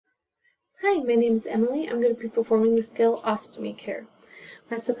Hi, my name is Emily. I'm going to be performing the Colostomy care.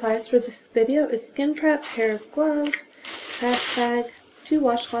 My supplies for this video is skin prep, pair of gloves, trash bag, 2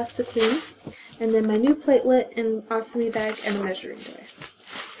 washcloths to clean, and then my new platelet and ostomy bag and a measuring device.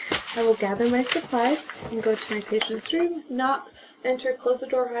 I will gather my supplies and go to my patient's room, knock, enter, close the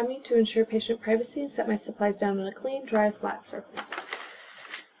door behind me to ensure patient privacy, and set my supplies down on a clean, dry, flat surface.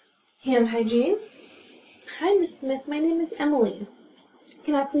 Hand hygiene. Hi, Miss Smith. My name is Emily.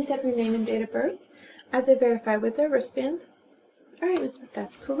 Can I please have your name and date of birth as I verify with a wristband? Alright, Miss Smith,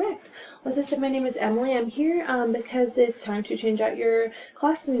 that's correct. Well, as I said, my name is Emily. I'm here because it's time to change out your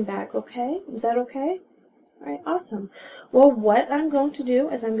colostomy bag, okay? Is that okay? Alright, awesome. Well, what I'm going to do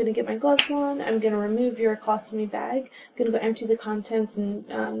is I'm going to get my gloves on. I'm going to remove your colostomy bag. I'm going to go empty the contents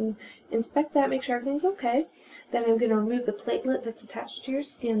and inspect that, make sure everything's okay. Then I'm going to remove the platelet that's attached to your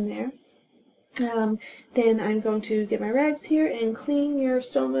skin there. Then I'm going to get my rags here and clean your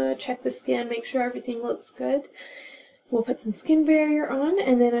stoma, check the skin, make sure everything looks good. We'll put some skin barrier on,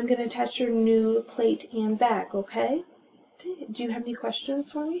 and then I'm going to attach your new plate and bag, okay? Do you have any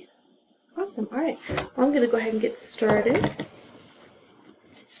questions for me? Awesome. All right. Well, I'm going to go ahead and get started.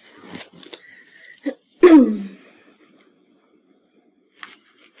 All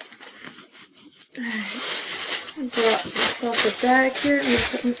right. I brought myself a bag here. I'm going to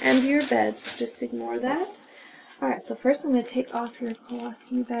put an end to your bed, so just ignore that. Alright, so first I'm going to take off your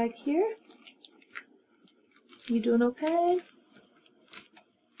colostomy bag here. You doing okay?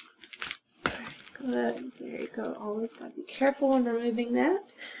 Alright, good. There you go. Always got to be careful when removing that.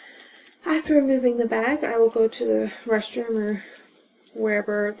 After removing the bag, I will go to the restroom or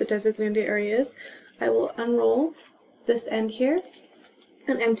wherever the designated area is. I will unroll this end here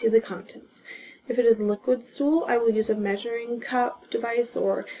and empty the contents. If it is liquid stool, I will use a measuring cup device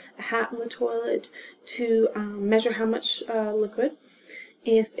or a hat in the toilet to measure how much liquid.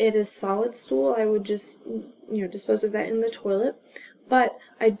 If it is solid stool, I would just dispose of that in the toilet. But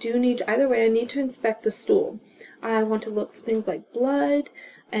I do need, either way, I need to inspect the stool. I want to look for things like blood,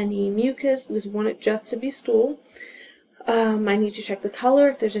 any mucus, because we want it just to be stool. I need to check the color,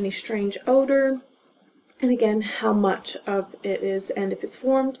 if there's any strange odor, and again, how much of it is, and if it's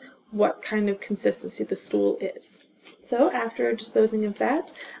formed, what kind of consistency the stool is. So after disposing of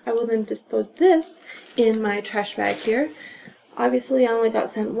that, I will then dispose this in my trash bag here. Obviously, I only got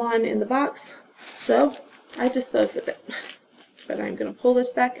sent one in the box, so I disposed of it. But I'm going to pull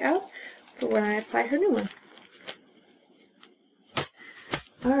this back out for when I apply her new one.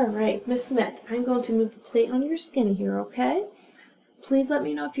 Alright, Miss Smith, I'm going to move the plate on your skin here, okay? Please let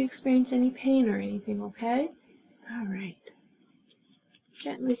me know if you experience any pain or anything, okay? Alright.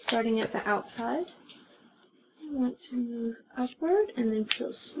 Gently starting at the outside. I want to move upward and then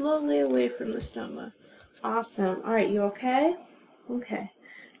peel slowly away from the stoma. Awesome. Alright, you okay? Okay.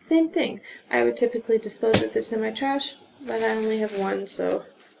 Same thing. I would typically dispose of this in my trash, but I only have one, so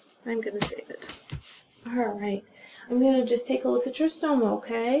I'm going to save it. Alright. I'm going to just take a look at your stoma,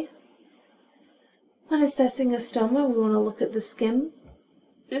 okay? When assessing a stoma, we want to look at the skin,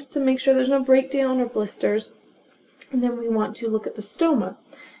 just to make sure there's no breakdown or blisters. And then we want to look at the stoma.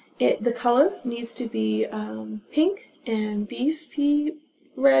 The color needs to be pink and beefy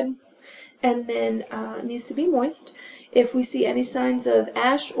red, and then it needs to be moist. If we see any signs of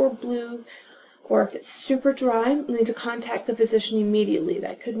ash or blue, or if it's super dry, we need to contact the physician immediately.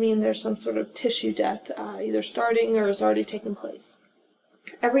 That could mean there's some sort of tissue death, either starting or has already taken place.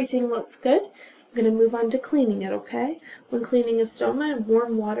 Everything looks good. I'm going to move on to cleaning it, okay? When cleaning a stoma, in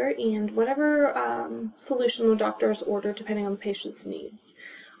warm water and whatever solution the doctor has ordered, depending on the patient's needs.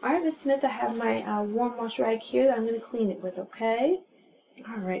 Alright, Miss Smith, I have my warm wash rag here that I'm going to clean it with, okay?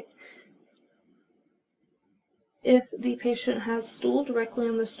 Alright. If the patient has stool directly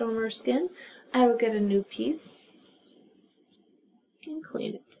on the stoma or skin, I will get a new piece and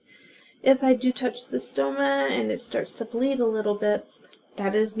clean it. If I do touch the stoma and it starts to bleed a little bit,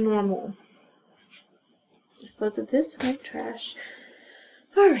 that is normal. Dispose of this in my trash.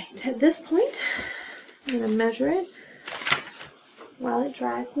 Alright, at this point, I'm going to measure it while it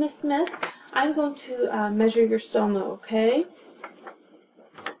dries. Miss Smith, I'm going to measure your stoma, okay?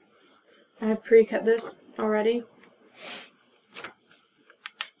 I have pre-cut this already.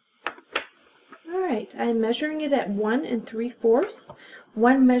 Alright, I'm measuring it at 1 3/4.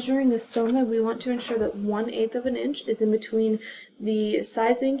 When measuring a stoma, we want to ensure that 1/8 of an inch is in between the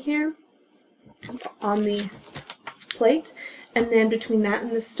sizing here on the plate, and then between that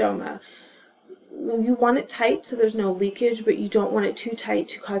and the stoma. You want it tight so there's no leakage, but you don't want it too tight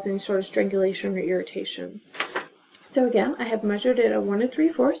to cause any sort of strangulation or irritation. So again, I have measured it at 1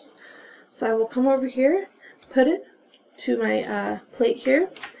 3/4. So I will come over here, put it to my plate here.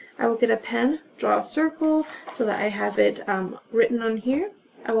 I will get a pen, draw a circle so that I have it written on here.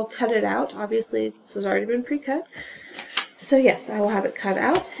 I will cut it out. Obviously, this has already been pre-cut. So yes, I will have it cut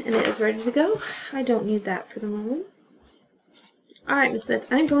out and it is ready to go. I don't need that for the moment. Alright, Miss Smith,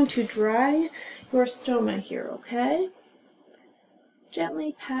 I'm going to dry your stoma here, okay?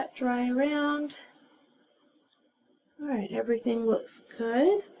 Gently pat dry around. Alright, everything looks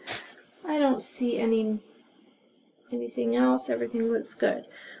good. I don't see anything else. Everything looks good.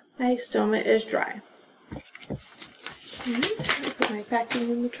 My stoma is dry. Alright, I'll put my packing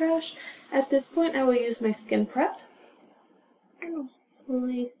in the trash. At this point, I will use my skin prep. I'll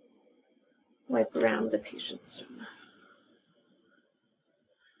slowly wipe around the patient's stoma.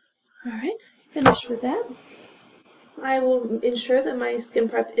 Alright, finished with that. I will ensure that my skin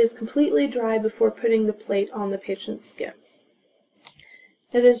prep is completely dry before putting the plate on the patient's skin.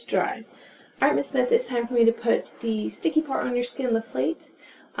 It is dry. Alright, Miss Smith, it's time for me to put the sticky part on your skin, the plate.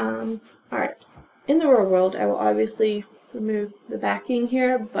 Alright, in the real world, I will obviously remove the backing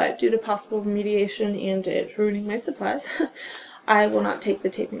here, but due to possible remediation and it ruining my supplies, I will not take the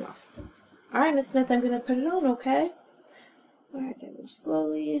taping off. Alright, Miss Smith, I'm going to put it on, okay? Alright, I will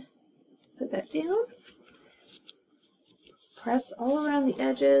slowly put that down. Press all around the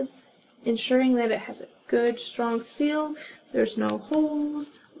edges, ensuring that it has a good, strong seal. There's no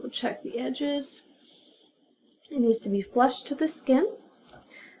holes. We'll check the edges. It needs to be flush to the skin.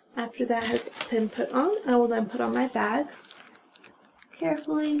 After that has been put on, I will then put on my bag,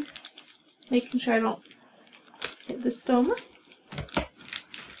 carefully, making sure I don't hit the stoma.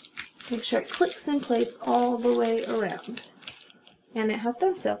 Make sure it clicks in place all the way around. And it has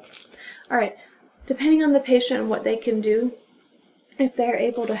done so. Alright, depending on the patient and what they can do, if they're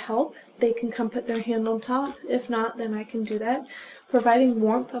able to help, they can come put their hand on top. If not, then I can do that. Providing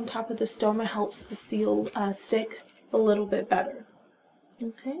warmth on top of the stoma helps the seal stick a little bit better.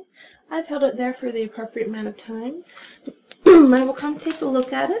 Okay, I've held it there for the appropriate amount of time. I will come take a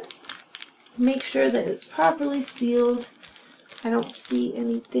look at it. Make sure that it's properly sealed. I don't see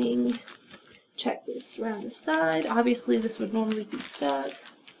anything. Check this around the side. Obviously, this would normally be stuck.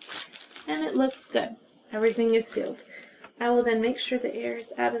 And it looks good. Everything is sealed. I will then make sure the air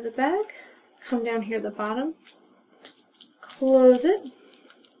is out of the bag. Come down here at the bottom. Close it.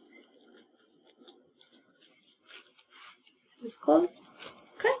 Just close.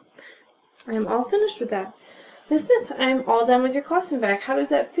 Okay. I am all finished with that. Ms. Smith, I'm all done with your colostomy bag. How does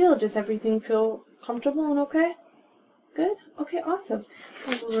that feel? Does everything feel comfortable and okay? Good? Okay, awesome.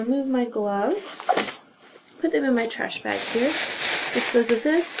 I will remove my gloves. Put them in my trash bag here. Dispose of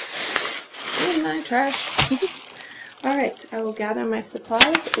this in my trash. Alright, I will gather my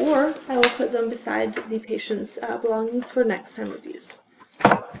supplies, or I will put them beside the patient's belongings for next time of use.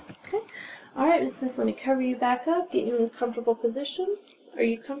 Okay. Alright, Ms. Smith, let me cover you back up, get you in a comfortable position. Are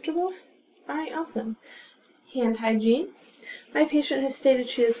you comfortable? Alright, awesome. Hand hygiene. My patient has stated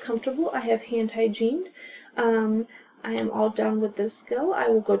she is comfortable. I have hand hygiene. I am all done with this skill. I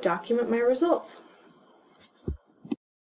will go document my results.